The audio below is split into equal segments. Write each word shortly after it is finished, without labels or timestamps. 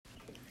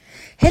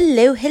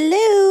Hello,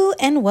 hello,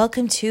 and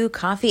welcome to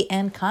Coffee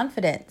and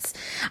Confidence.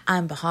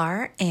 I'm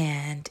Bahar,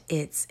 and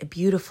it's a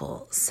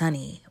beautiful,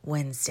 sunny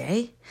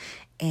Wednesday.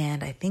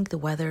 And I think the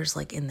weather's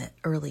like in the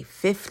early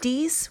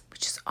 50s,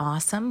 which is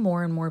awesome.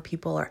 More and more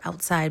people are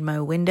outside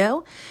my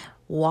window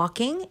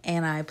walking,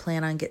 and I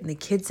plan on getting the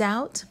kids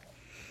out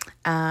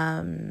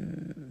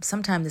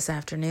sometime this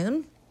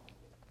afternoon.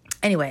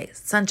 Anyway,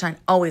 sunshine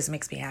always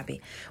makes me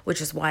happy, which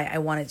is why I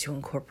wanted to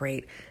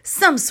incorporate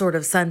some sort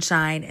of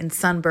sunshine and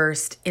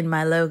sunburst in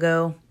my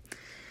logo.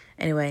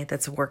 Anyway,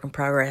 that's a work in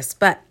progress,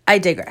 but I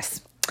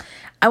digress.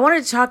 I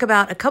wanted to talk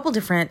about a couple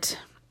different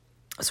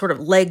sort of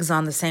legs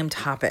on the same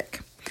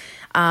topic.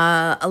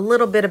 A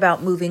little bit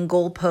about moving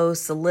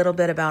goalposts, a little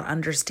bit about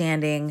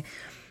understanding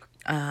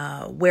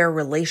where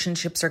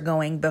relationships are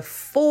going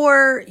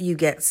before you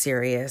get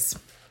serious.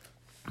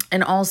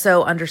 And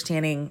also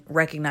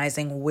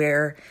recognizing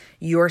where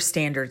your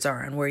standards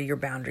are and where your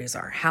boundaries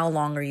are. How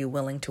long are you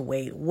willing to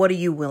wait? What are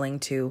you willing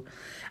to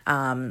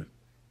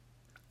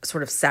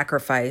sort of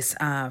sacrifice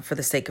for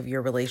the sake of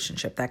your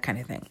relationship? That kind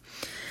of thing.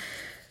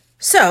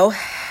 So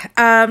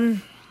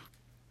I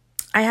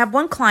have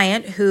one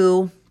client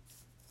who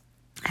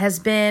has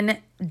been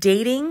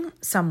dating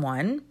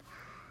someone.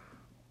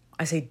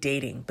 I say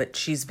dating, but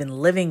she's been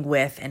living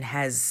with and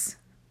has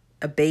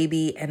a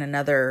baby and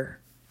another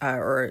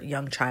or a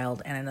young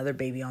child and another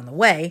baby on the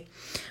way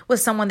with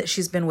someone that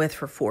she's been with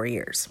for 4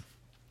 years.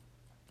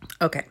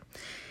 Okay.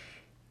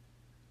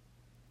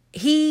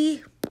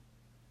 He,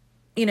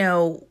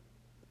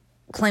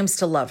 claims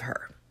to love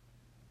her.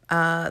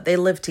 They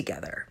live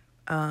together.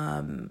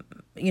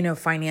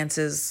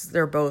 Finances,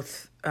 they're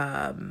both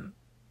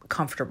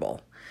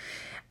comfortable.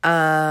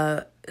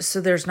 So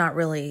there's not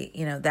really,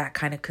 that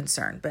kind of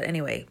concern. But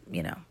anyway,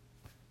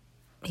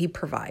 he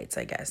provides,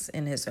 I guess,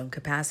 in his own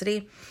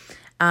capacity.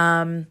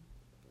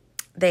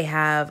 They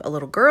have a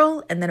little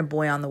girl and then a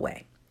boy on the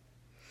way.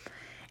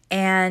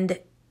 And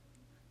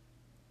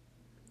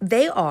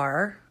they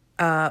are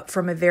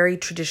from a very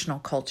traditional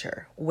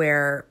culture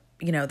where,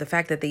 the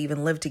fact that they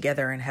even live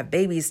together and have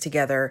babies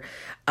together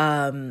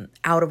out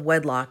of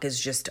wedlock is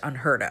just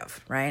unheard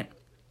of, right?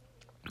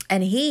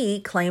 And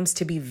he claims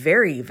to be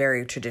very,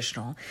 very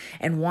traditional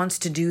and wants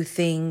to do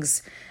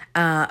things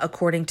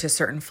according to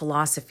certain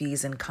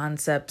philosophies and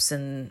concepts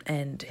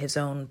and his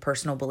own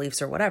personal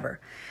beliefs or whatever.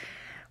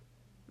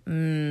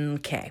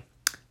 Okay.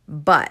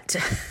 But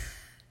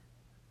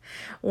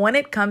when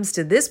it comes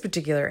to this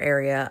particular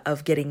area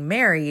of getting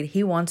married,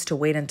 he wants to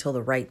wait until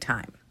the right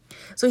time.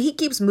 So he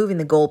keeps moving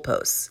the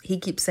goalposts. He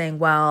keeps saying,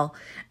 well,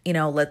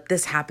 let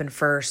this happen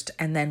first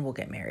and then we'll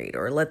get married,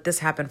 or let this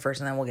happen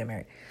first and then we'll get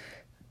married.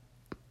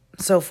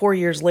 So 4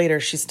 years later,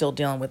 she's still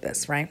dealing with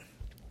this, right?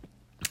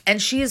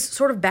 And she's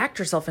sort of backed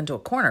herself into a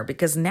corner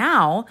because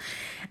now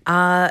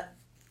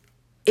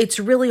it's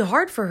really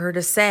hard for her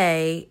to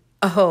say,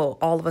 oh,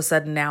 all of a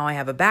sudden now I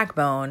have a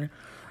backbone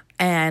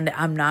and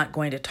I'm not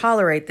going to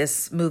tolerate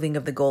this moving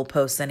of the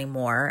goalposts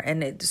anymore.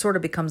 And it sort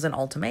of becomes an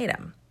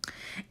ultimatum.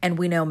 And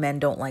we know men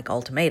don't like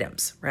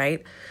ultimatums,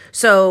 right?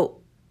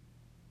 So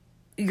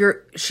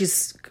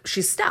she's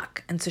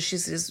stuck. And so she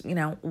says,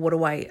 what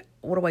do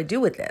I do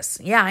with this?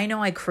 Yeah, I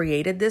know I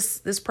created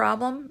this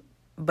problem,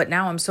 but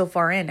now I'm so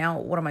far in. Now,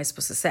 what am I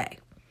supposed to say?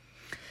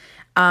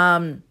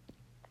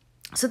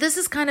 So this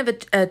is kind of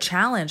a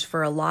challenge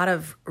for a lot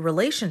of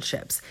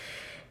relationships.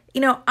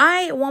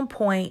 I at one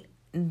point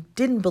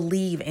didn't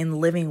believe in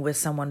living with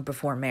someone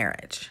before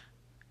marriage.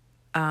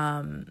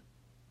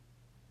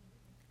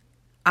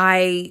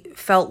 I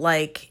felt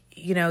like,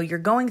 you're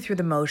going through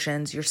the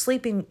motions, you're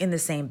sleeping in the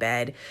same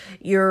bed,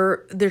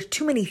 there's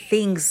too many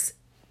things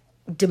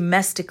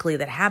domestically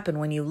that happen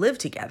when you live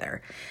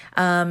together.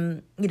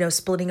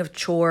 Splitting of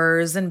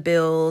chores and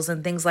bills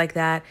and things like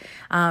that,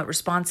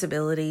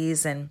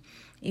 responsibilities, and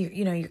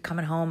you're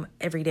coming home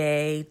every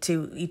day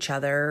to each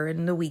other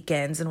and the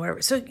weekends and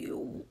whatever. So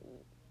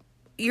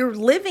you're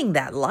living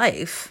that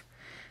life,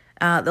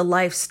 the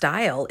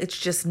lifestyle. It's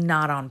just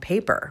not on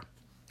paper.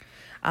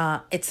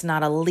 It's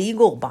not a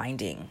legal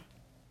binding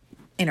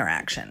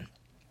interaction.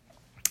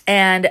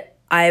 And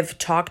I've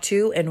talked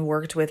to and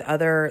worked with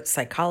other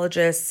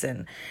psychologists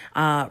and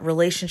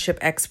relationship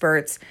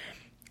experts,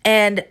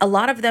 and a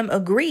lot of them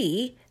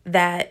agree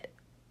that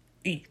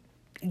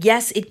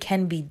yes, it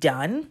can be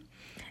done,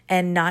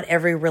 and not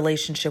every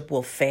relationship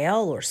will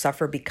fail or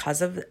suffer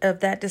because of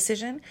that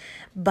decision.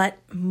 But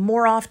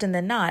more often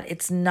than not,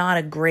 it's not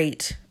a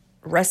great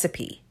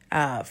recipe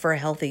for a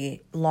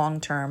healthy,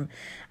 long-term,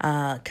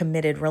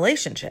 committed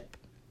relationship.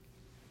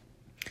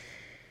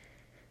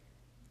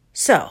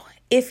 So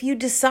if you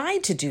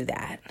decide to do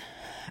that,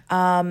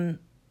 I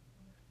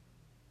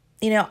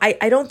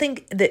don't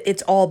think that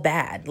it's all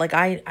bad. Like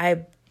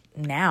I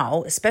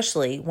now,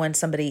 especially when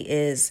somebody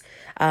is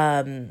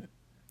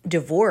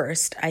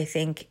divorced, I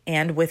think,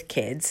 and with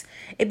kids,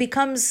 it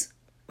becomes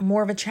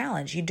more of a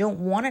challenge. You don't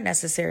want to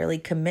necessarily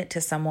commit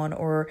to someone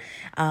or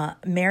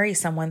marry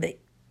someone that,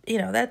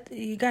 that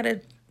you got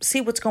to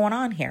see what's going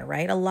on here,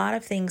 right? A lot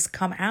of things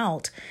come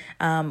out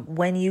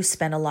when you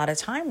spend a lot of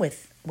time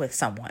with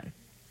someone.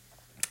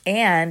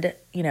 and,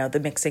 the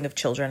mixing of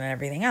children and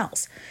everything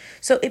else.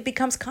 So it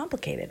becomes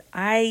complicated.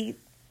 I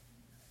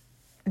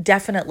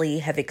definitely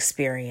have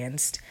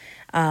experienced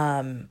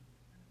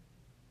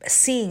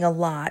seeing a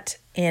lot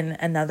in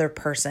another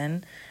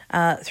person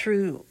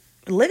through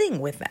living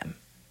with them.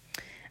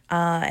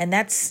 And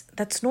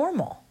that's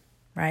normal,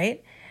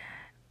 right?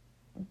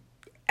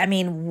 I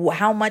mean,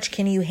 how much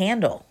can you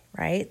handle,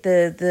 right?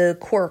 The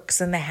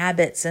quirks and the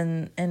habits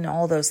and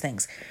all those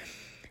things.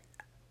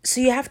 So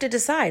you have to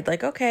decide,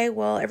 like, okay,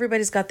 well,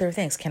 everybody's got their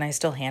things. Can I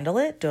still handle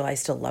it? Do I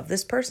still love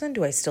this person?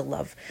 Do I still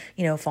love,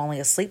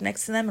 falling asleep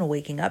next to them and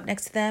waking up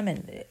next to them?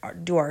 And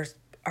do our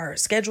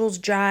schedules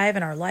jive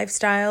and our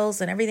lifestyles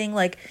and everything?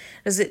 Like,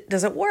 does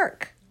it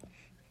work?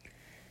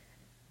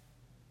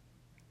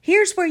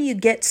 Here's where you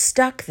get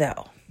stuck,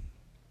 though.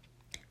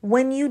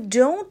 When you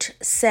don't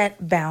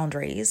set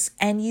boundaries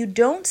and you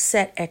don't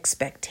set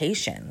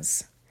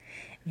expectations,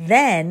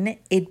 then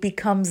it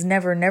becomes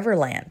Never Never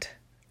Land,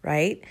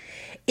 right?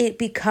 It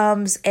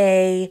becomes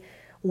things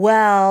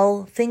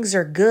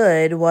are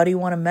good. Why do you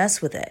want to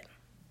mess with it?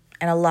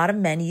 And a lot of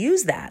men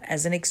use that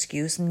as an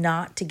excuse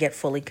not to get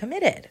fully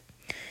committed.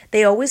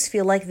 They always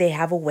feel like they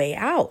have a way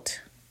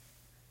out.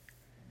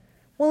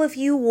 Well, if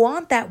you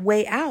want that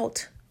way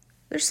out,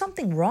 there's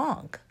something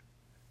wrong.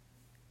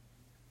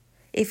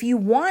 If you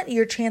want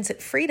your chance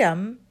at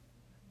freedom,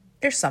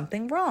 there's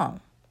something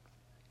wrong.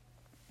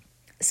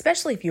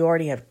 Especially if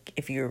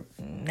you're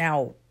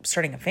now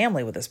starting a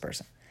family with this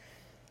person.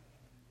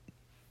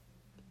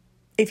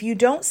 If you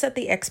don't set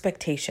the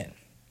expectation,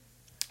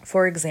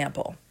 for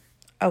example,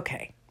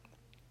 okay,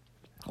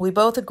 we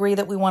both agree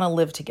that we want to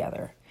live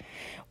together.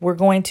 We're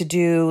going to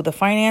do the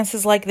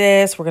finances like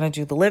this. We're going to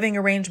do the living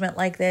arrangement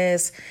like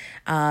this.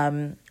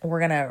 We're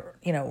going to,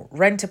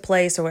 rent a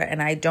place,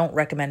 and I don't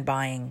recommend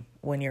buying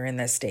when you're in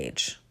this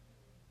stage.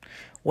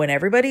 When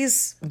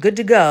everybody's good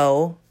to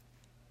go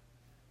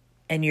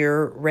and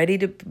you're ready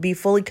to be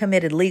fully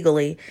committed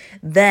legally,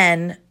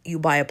 then you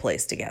buy a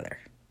place together.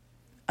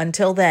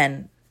 Until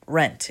then,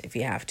 rent if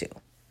you have to.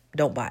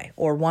 Don't buy.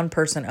 Or one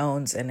person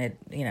owns and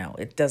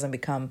it doesn't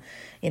become,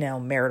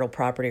 marital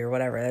property or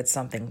whatever. That's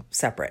something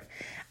separate.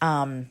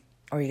 Or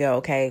you go,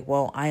 okay,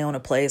 well, I own a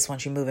place. Why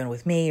don't you move in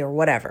with me or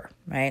whatever,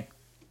 right?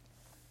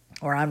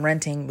 Or I'm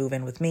renting, move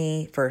in with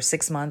me for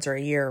 6 months or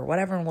a year or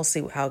whatever, and we'll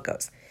see how it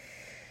goes.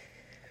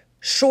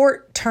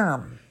 Short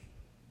term,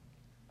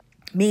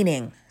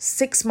 meaning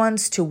 6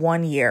 months to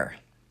 1 year.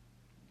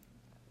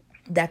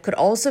 That could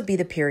also be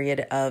the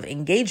period of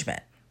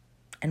engagement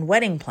and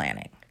wedding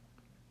planning.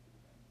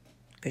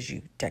 Because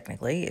you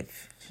technically,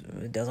 if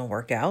it doesn't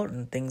work out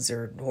and things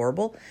are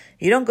horrible,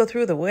 you don't go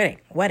through the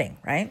wedding,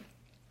 right?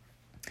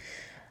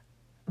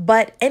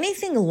 But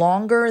anything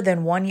longer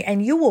than 1 year,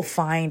 and you will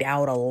find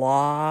out a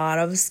lot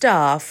of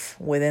stuff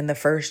within the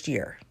first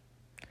year.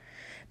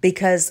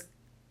 Because,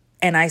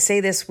 and I say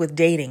this with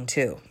dating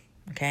too,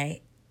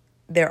 okay?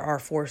 There are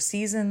 4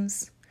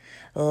 seasons,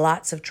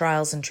 lots of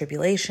trials and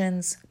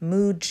tribulations,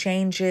 mood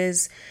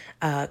changes,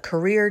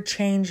 career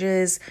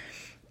changes,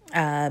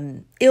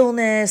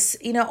 illness,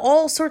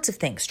 all sorts of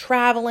things,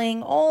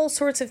 traveling, all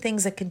sorts of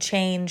things that can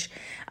change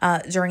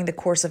during the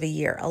course of a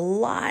year. A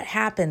lot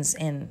happens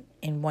in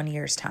 1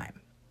 year's time.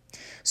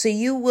 So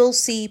you will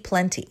see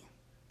plenty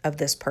of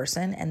this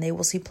person and they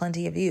will see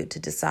plenty of you to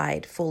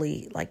decide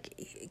fully,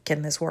 like,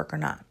 can this work or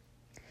not?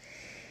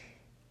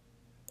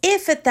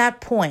 If at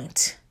that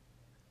point,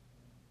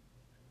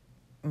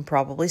 and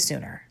probably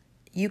sooner,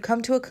 you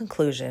come to a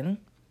conclusion,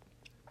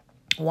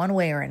 one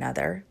way or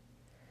another,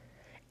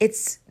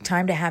 it's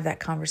time to have that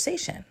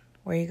conversation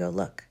where you go,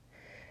 look,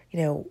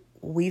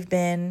 we've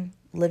been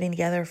living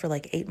together for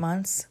like 8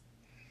 months.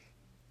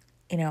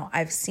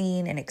 I've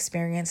seen and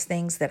experienced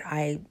things that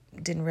I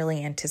didn't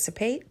really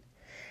anticipate.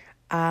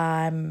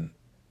 I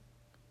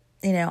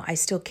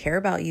still care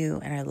about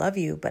you and I love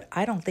you, but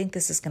I don't think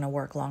this is going to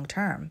work long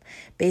term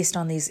based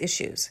on these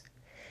issues.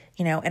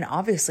 And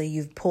obviously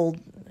you've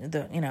pulled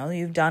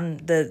you've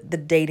done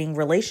the dating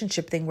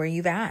relationship thing where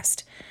you've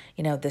asked,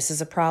 this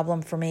is a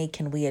problem for me.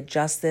 Can we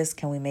adjust this?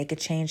 Can we make a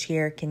change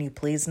here? Can you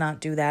please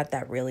not do that?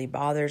 That really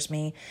bothers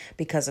me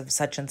because of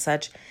such and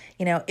such.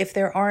 If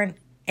there aren't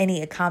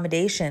any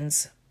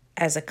accommodations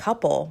as a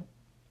couple,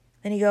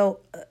 then you go,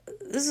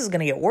 this is going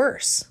to get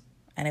worse.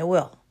 And it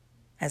will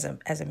as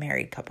a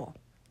married couple.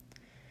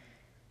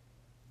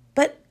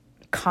 But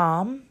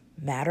calm,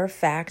 matter of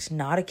fact,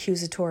 not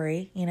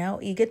accusatory,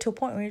 you get to a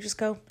point where you just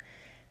go,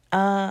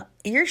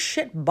 your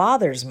shit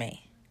bothers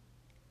me.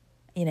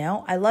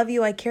 I love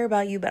you, I care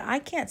about you, but I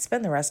can't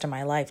spend the rest of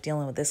my life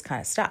dealing with this kind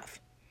of stuff.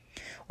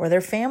 Or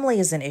their family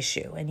is an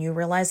issue and you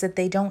realize that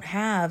they don't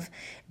have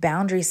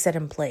boundaries set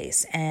in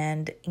place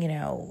and,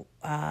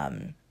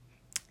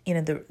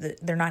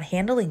 they're not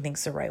handling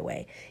things the right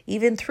way.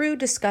 Even through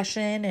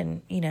discussion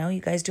and, you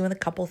guys doing the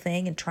couple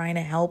thing and trying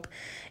to help,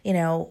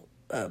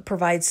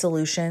 provide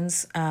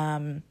solutions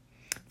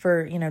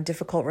for,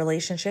 difficult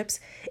relationships.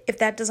 If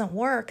that doesn't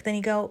work, then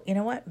you go, you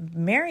know what?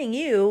 Marrying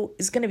you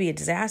is going to be a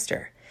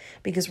disaster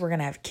because we're going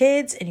to have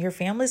kids and your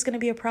family's going to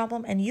be a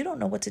problem and you don't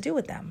know what to do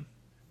with them.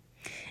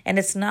 And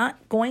it's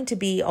not going to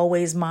be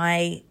always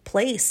my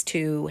place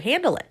to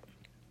handle it.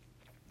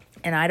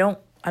 And I don't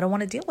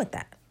want to deal with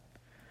that.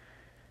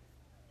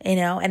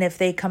 And if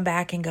they come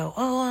back and go,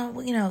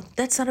 oh,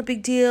 that's not a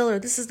big deal, or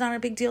this is not a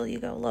big deal, you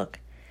go, look,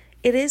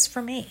 it is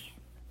for me.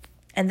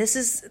 And this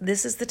is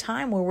the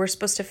time where we're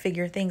supposed to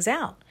figure things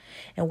out,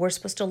 and we're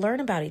supposed to learn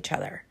about each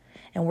other,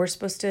 and we're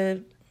supposed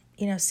to,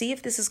 see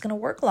if this is going to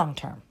work long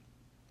term.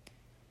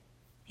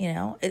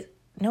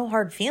 No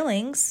hard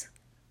feelings.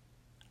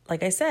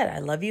 Like I said, I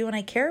love you and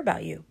I care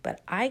about you,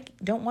 but I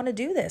don't want to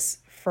do this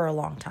for a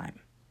long time.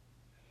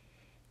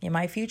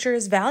 My future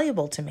is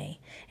valuable to me,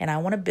 and I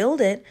want to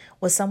build it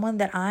with someone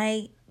that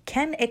I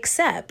can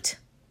accept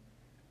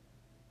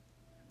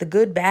the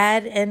good,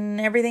 bad,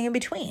 and everything in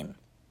between.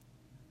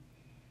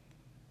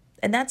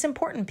 And that's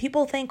important.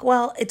 People think,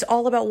 well, it's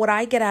all about what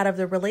I get out of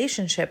the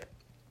relationship.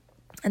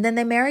 And then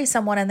they marry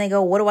someone and they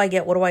go, what do I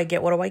get? What do I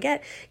get? What do I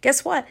get?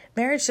 Guess what?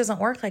 Marriage doesn't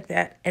work like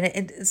that. And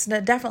it's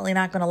definitely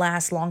not going to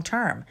last long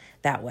term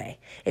that way.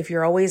 If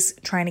you're always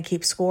trying to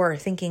keep score or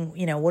thinking,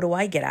 what do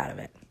I get out of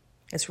it?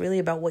 It's really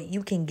about what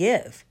you can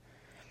give.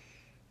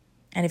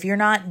 And if you're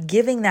not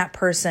giving that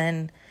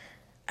person,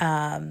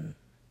 the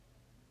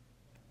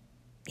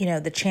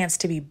chance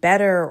to be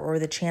better, or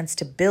the chance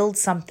to build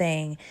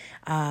something,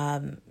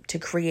 to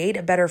create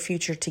a better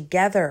future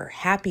together,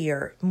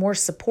 happier, more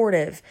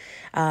supportive,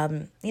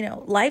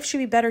 life should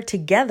be better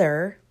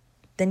together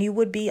than you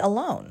would be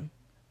alone.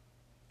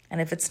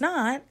 And if it's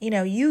not,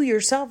 you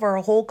yourself are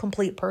a whole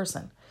complete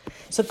person.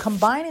 So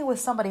combining with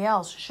somebody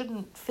else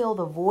shouldn't fill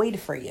the void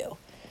for you.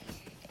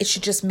 It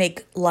should just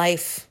make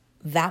life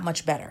that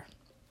much better,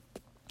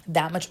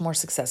 that much more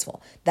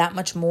successful, that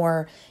much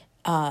more,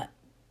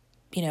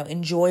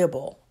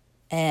 enjoyable,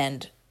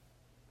 and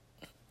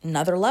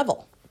another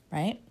level,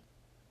 right?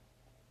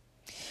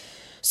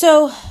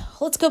 So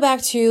let's go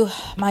back to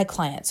my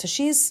client. So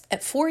she's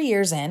at 4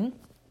 years in,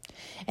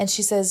 and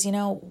she says,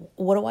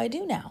 what do I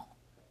do now?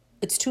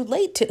 It's too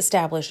late to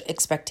establish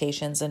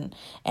expectations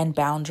and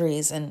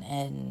boundaries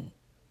and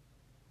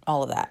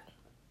all of that.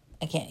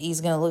 He's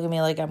going to look at me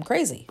like I'm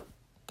crazy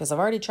because I've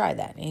already tried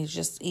that. And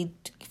he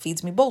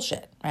feeds me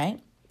bullshit,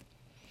 right?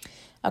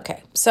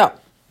 Okay, so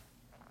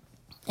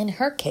in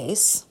her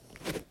case,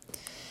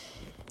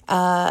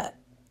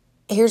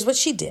 here's what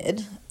she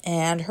did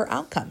and her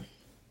outcome.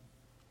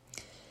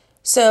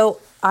 So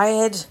I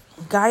had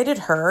guided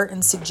her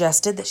and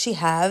suggested that she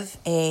have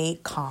a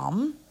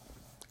calm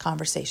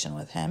conversation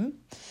with him.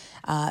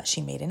 She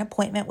made an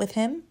appointment with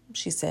him.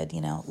 She said,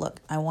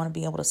 look, I want to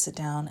be able to sit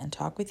down and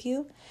talk with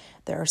you.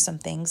 There are some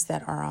things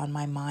that are on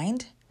my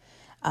mind.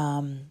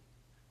 I'm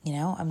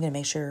going to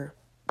make sure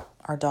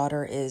our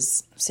daughter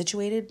is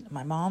situated,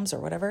 my mom's or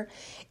whatever.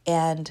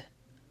 And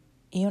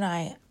you and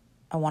I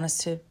want us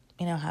to,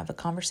 have a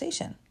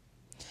conversation.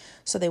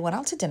 So they went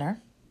out to dinner,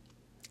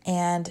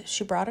 and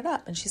she brought it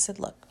up and she said,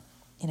 look,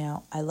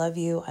 I love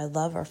you. I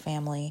love our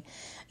family.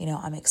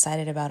 I'm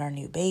excited about our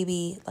new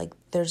baby. Like,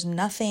 there's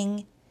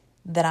nothing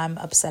that I'm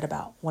upset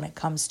about when it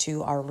comes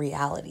to our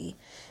reality,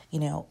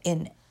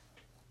 in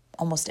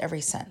almost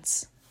every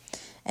sense.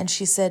 And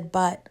she said,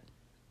 but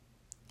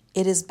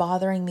it is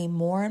bothering me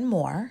more and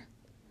more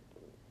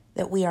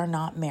that we are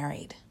not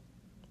married.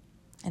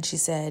 And she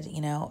said,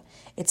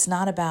 it's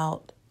not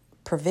about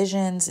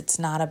provisions. It's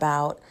not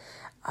about,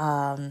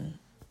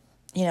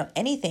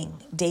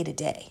 anything day to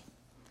day.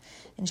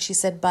 And she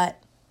said,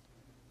 but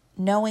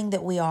knowing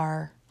that we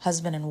are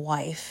husband and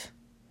wife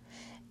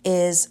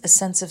is a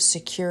sense of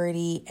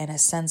security and a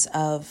sense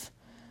of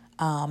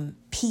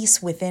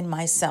peace within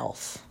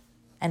myself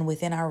and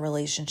within our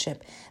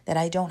relationship that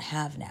I don't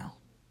have now.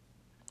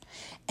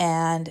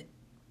 And,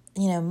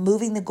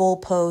 moving the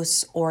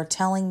goalposts or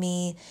telling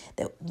me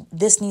that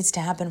this needs to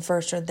happen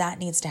first or that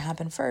needs to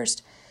happen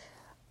first,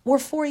 we're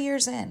 4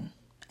 years in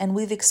and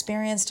we've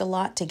experienced a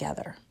lot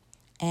together.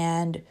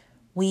 And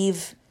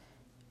we've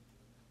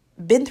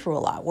been through a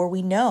lot where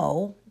we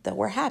know that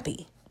we're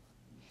happy.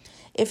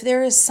 If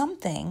there is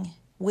something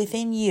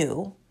within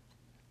you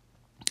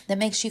that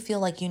makes you feel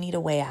like you need a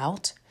way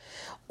out,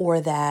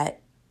 or that,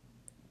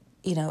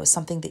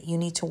 something that you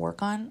need to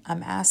work on,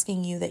 I'm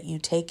asking you that you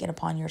take it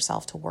upon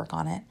yourself to work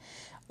on it,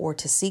 or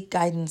to seek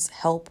guidance,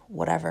 help,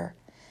 whatever,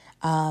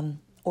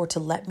 or to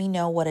let me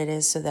know what it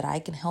is so that I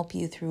can help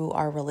you through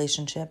our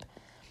relationship.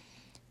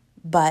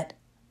 But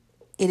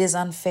it is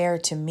unfair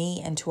to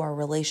me and to our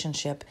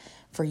relationship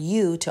for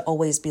you to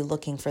always be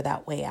looking for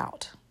that way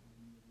out.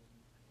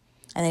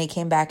 And then he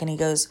came back and he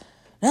goes,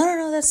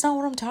 no, that's not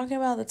what I'm talking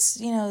about. That's,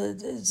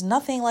 it's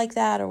nothing like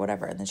that or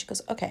whatever. And then she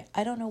goes, okay,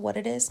 I don't know what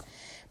it is,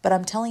 but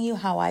I'm telling you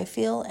how I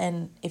feel.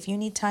 And if you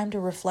need time to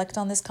reflect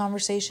on this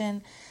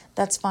conversation,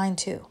 that's fine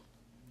too.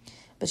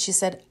 But she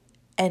said,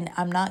 and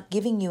I'm not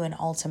giving you an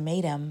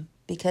ultimatum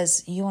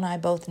because you and I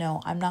both know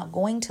I'm not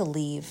going to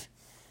leave,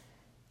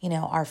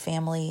 our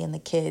family and the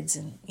kids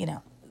and,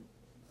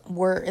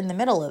 we're in the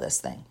middle of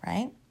this thing,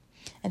 right?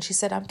 And she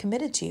said, I'm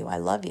committed to you. I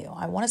love you.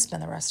 I want to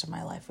spend the rest of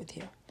my life with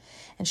you.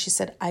 And she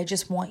said, I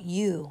just want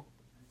you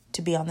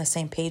to be on the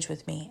same page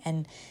with me.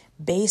 And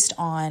based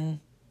on,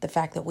 the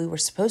fact that we were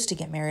supposed to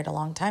get married a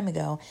long time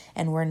ago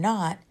and we're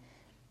not,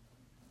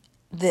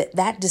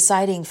 that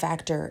deciding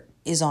factor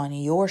is on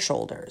your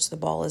shoulders. The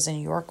ball is in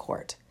your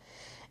court.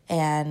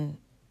 And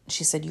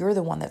she said, you're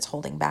the one that's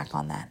holding back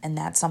on that. And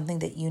that's something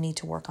that you need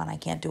to work on. I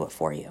can't do it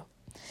for you.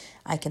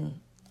 I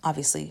can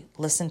obviously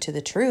listen to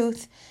the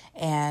truth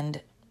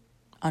and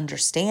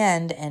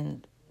understand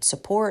and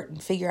support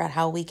and figure out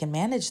how we can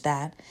manage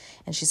that.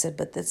 And she said,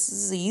 but this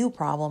is a you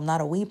problem,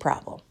 not a we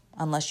problem,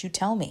 unless you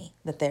tell me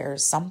that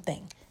there's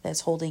something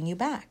that's holding you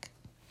back.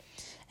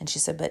 And she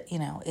said, but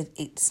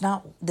it's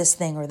not this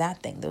thing or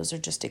that thing. Those are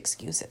just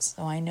excuses.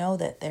 So I know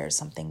that there's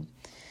something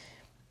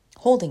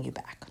holding you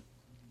back.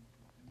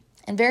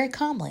 And very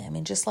calmly,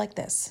 just like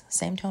this,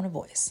 same tone of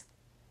voice.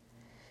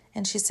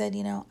 And she said,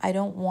 I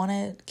don't want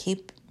to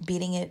keep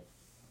beating it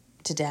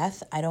to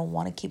death. I don't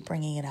want to keep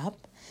bringing it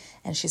up.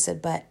 And she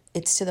said, but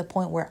it's to the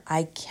point where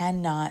I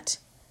cannot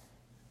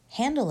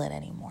handle it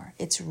anymore.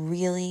 It's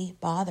really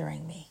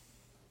bothering me.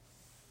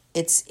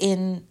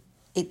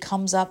 It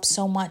comes up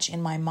so much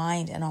in my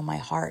mind and on my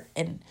heart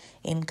and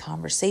in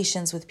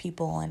conversations with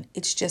people. And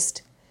it's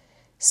just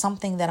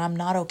something that I'm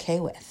not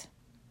okay with.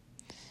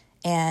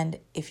 And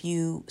if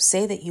you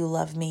say that you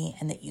love me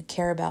and that you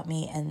care about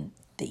me and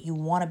that you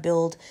want to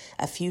build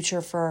a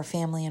future for our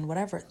family and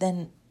whatever,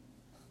 then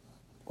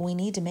we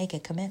need to make a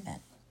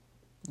commitment.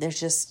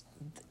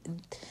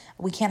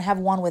 We can't have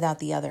one without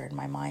the other in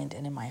my mind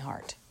and in my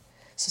heart.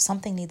 So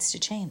something needs to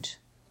change.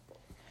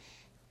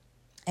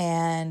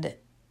 And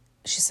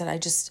she said,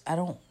 I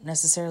don't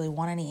necessarily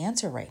want any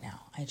answer right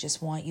now. I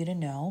just want you to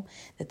know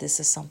that this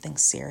is something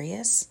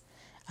serious.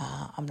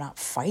 I'm not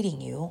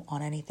fighting you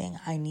on anything.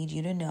 I need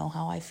you to know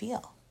how I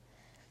feel.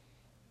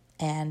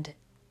 And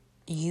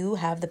you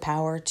have the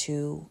power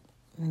to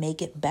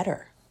make it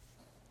better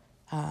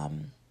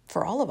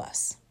for all of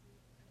us.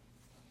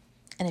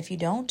 And if you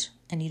don't,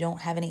 and you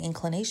don't have any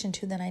inclination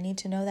to, then I need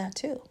to know that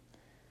too.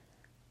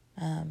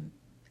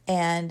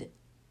 And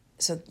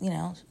so,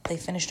 they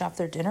finished off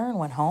their dinner and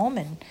went home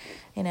and,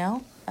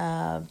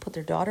 put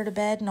their daughter to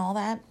bed and all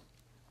that.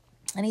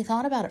 And he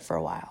thought about it for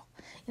a while.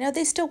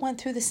 They still went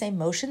through the same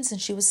motions and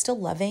she was still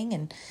loving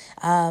and,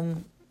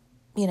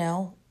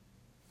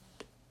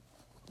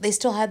 they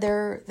still had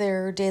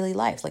their daily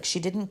life. Like, she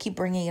didn't keep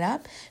bringing it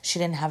up. She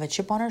didn't have a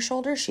chip on her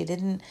shoulder. She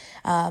didn't,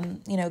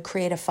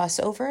 create a fuss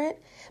over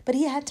it. But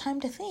he had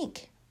time to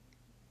think.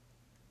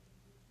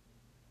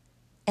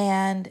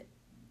 And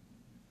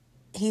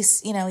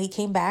he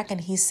came back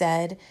and he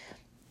said,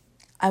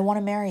 I want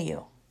to marry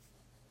you.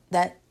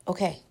 I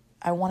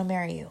want to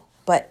marry you.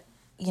 But,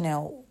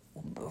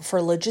 for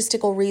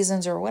logistical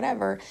reasons or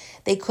whatever,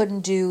 they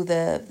couldn't do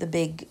the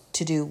big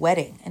to-do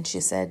wedding. And she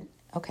said,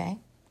 okay,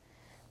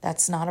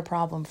 that's not a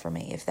problem for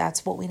me. If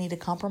that's what we need to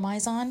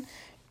compromise on,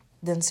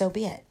 then so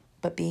be it.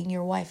 But being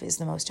your wife is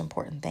the most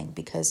important thing,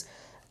 because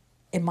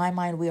in my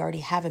mind, we already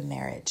have a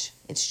marriage.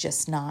 It's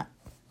just not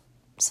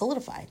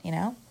solidified,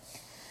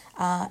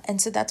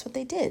 And so that's what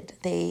they did.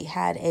 They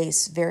had a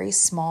very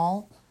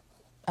small,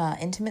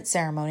 intimate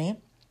ceremony,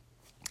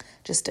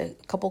 just a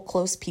couple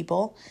close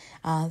people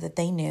that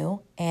they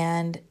knew,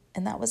 and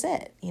that was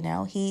it.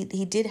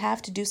 He did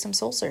have to do some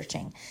soul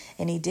searching,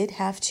 and he did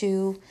have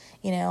to,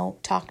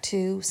 talk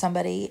to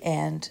somebody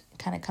and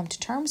kind of come to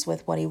terms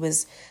with what he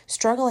was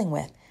struggling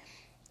with.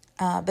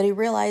 But he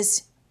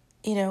realized,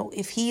 he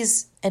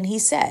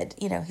said,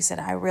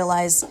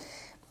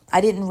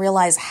 I didn't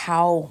realize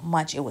how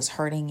much it was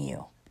hurting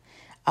you.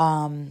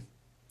 And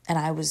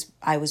I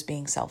was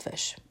being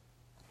selfish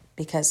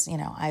because,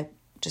 I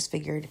just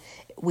figured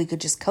we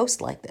could just coast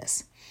like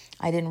this.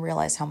 I didn't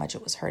realize how much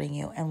it was hurting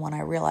you. And when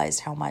I realized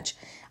how much,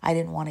 I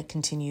didn't want to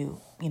continue,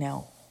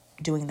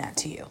 doing that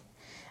to you.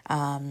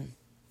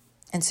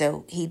 And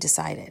so he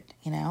decided,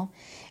 and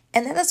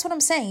that's what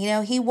I'm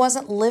saying. He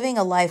wasn't living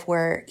a life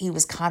where he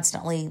was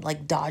constantly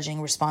like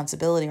dodging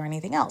responsibility or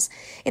anything else.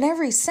 In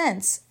every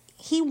sense,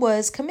 he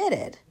was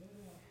committed.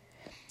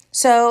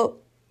 So,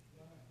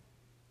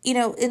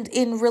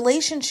 in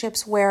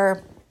relationships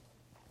where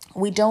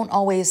we don't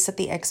always set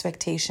the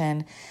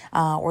expectation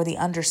or the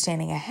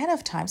understanding ahead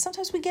of time,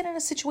 sometimes we get in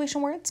a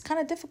situation where it's kind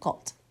of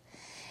difficult.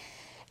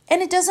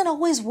 And it doesn't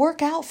always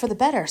work out for the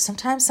better.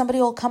 Sometimes somebody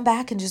will come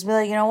back and just be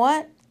like, you know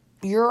what?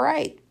 You're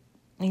right.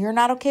 You're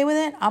not okay with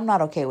it. I'm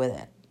not okay with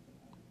it.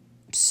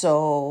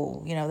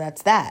 So,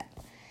 that's that.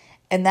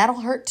 And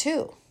that'll hurt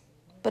too.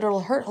 But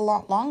it'll hurt a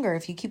lot longer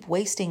if you keep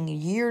wasting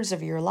years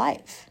of your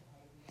life.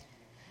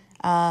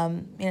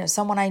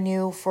 Someone I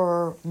knew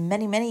for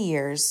many, many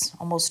years,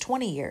 almost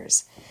 20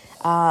 years,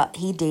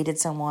 he dated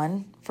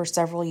someone for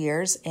several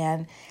years.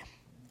 And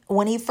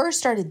when he first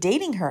started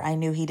dating her, I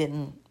knew she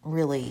didn't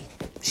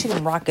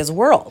rock his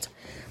world,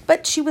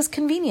 but she was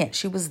convenient.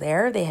 She was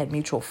there. They had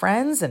mutual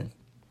friends and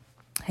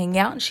hanging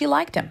out, and she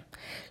liked him.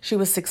 She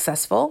was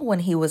successful when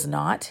he was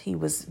not. He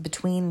was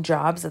between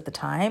jobs at the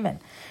time.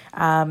 And,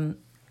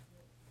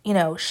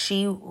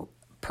 she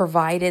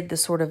provided the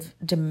sort of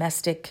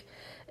domestic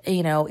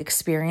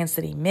experience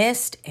that he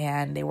missed,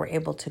 and they were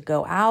able to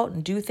go out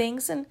and do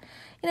things. And,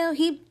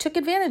 he took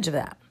advantage of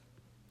that.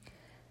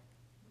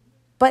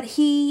 But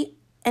he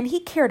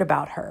cared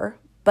about her,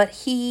 but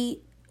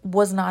he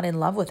was not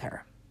in love with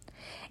her.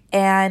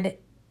 And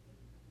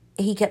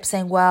he kept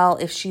saying, well,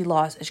 if she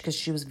lost, because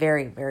she was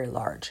very, very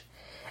large,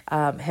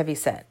 heavy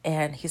set.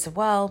 And he said,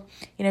 well,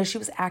 she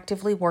was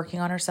actively working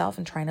on herself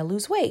and trying to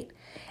lose weight.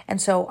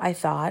 And so I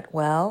thought,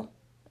 well,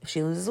 if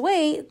she loses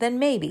weight, then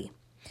maybe.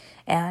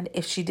 And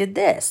if she did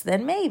this,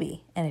 then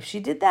maybe. And if she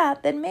did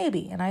that, then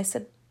maybe. And I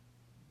said,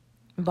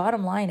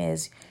 bottom line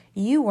is,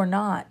 you were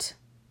not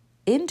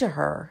into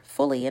her,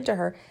 fully into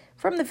her,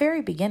 from the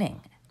very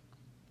beginning.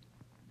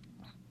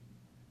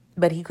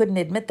 But he couldn't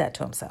admit that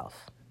to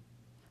himself.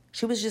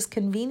 She was just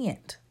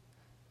convenient.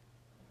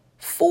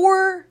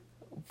 4-5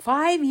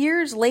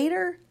 years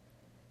later,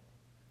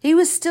 he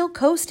was still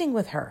coasting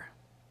with her.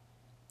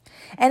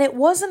 And it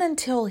wasn't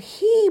until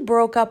he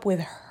broke up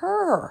with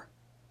her.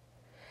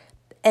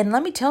 And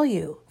let me tell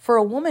you, for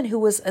a woman who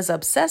was as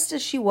obsessed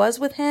as she was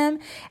with him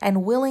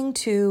and willing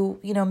to,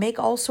 make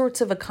all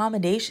sorts of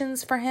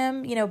accommodations for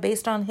him,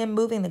 based on him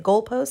moving the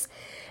goalposts,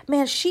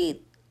 man,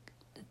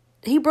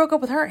 he broke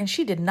up with her and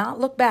she did not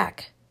look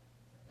back.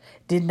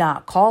 Did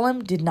not call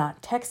him, did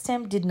not text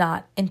him, did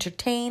not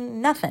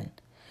entertain, nothing.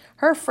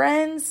 Her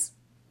friends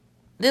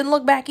didn't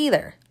look back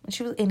either.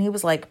 And he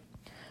was like,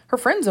 her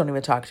friends don't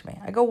even talk to me.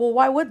 I go, well,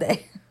 why would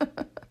they?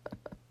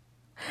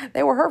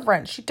 They were her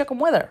friends. She took them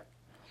with her.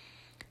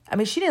 I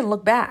mean, she didn't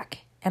look back.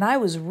 And I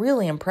was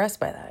really impressed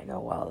by that. I go,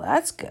 well,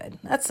 that's good.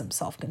 That's some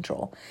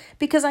self-control.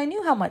 Because I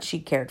knew how much she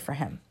cared for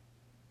him.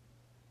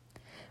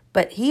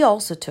 But he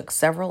also took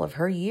several of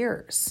her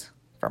years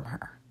from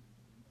her,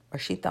 where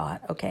she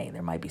thought, okay,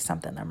 there might be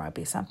something.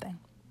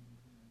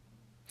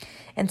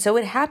 And so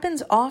it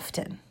happens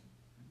often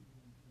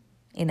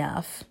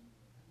enough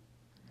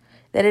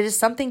that it is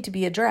something to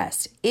be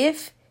addressed.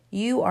 If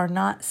you are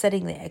not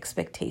setting the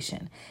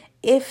expectation,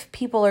 if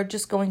people are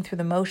just going through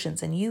the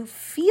motions and you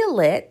feel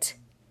it,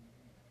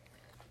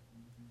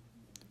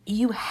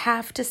 you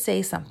have to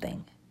say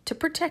something to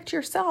protect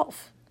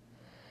yourself.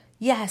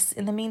 Yes,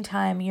 in the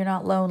meantime, you're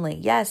not lonely.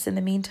 Yes, in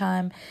the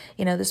meantime,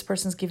 this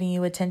person's giving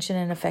you attention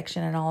and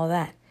affection and all of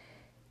that.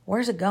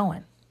 Where's it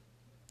going?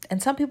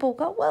 And some people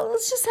go, well,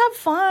 let's just have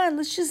fun.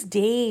 Let's just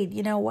date.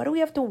 What do we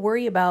have to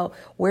worry about?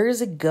 Where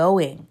is it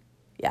going?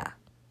 Yeah.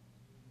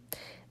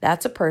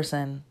 That's a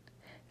person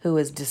who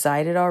has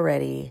decided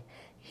already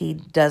he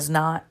does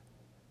not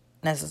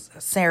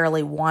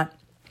necessarily want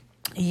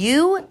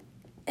you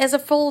as a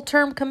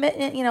full-term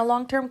commitment,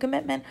 long-term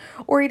commitment,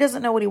 or he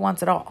doesn't know what he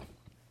wants at all.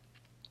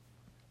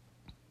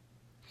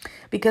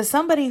 Because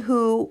somebody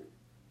who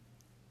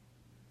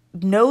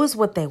knows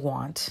what they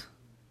want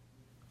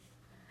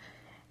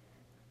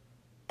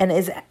and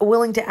is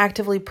willing to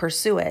actively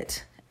pursue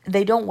it,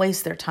 they don't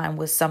waste their time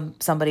with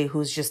somebody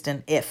who's just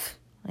an if,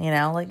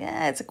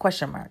 it's a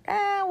question mark.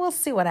 We'll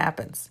see what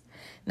happens.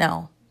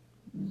 No,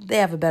 they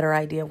have a better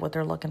idea of what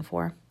they're looking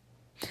for.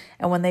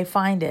 And when they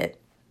find it,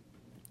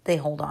 they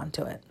hold on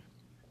to it.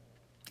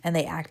 And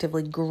they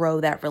actively grow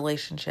that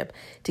relationship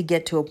to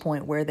get to a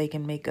point where they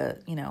can make a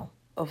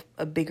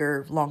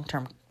bigger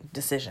long-term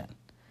decision.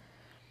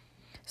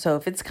 So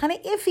if it's kind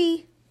of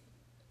iffy,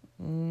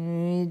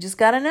 you just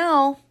got to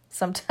know.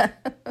 Sometimes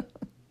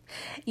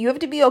you have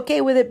to be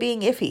okay with it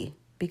being iffy,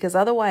 because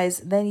otherwise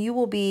then you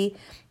will be,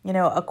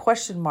 a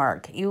question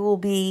mark. You will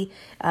be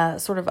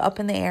sort of up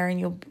in the air, and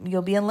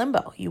you'll be in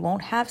limbo. You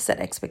won't have set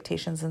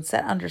expectations and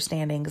set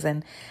understandings,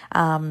 and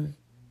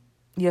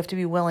you have to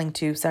be willing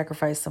to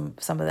sacrifice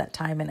some of that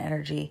time and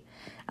energy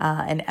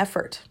and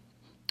effort,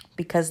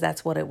 because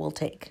that's what it will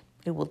take.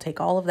 It will take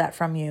all of that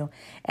from you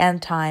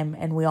and time,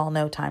 and we all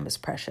know time is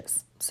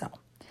precious. So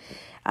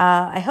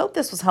I hope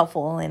this was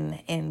helpful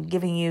in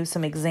giving you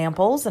some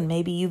examples, and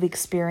maybe you've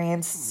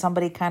experienced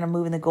somebody kind of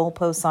moving the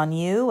goalposts on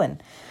you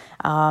and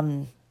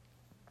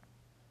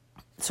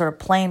sort of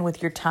playing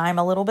with your time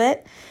a little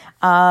bit.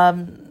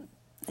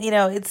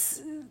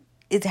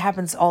 It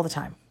happens all the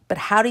time. But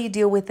how do you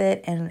deal with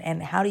it,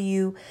 and how do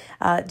you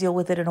deal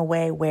with it in a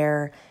way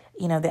where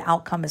the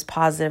outcome is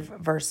positive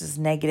versus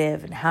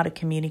negative, and how to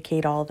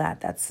communicate all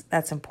that?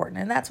 That's important.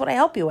 And that's what I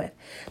help you with.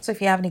 So if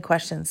you have any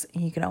questions,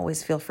 you can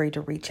always feel free to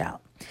reach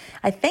out.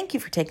 I thank you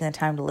for taking the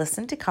time to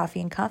listen to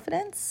Coffee and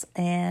Confidence,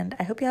 and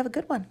I hope you have a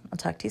good one. I'll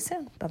talk to you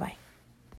soon. Bye-bye.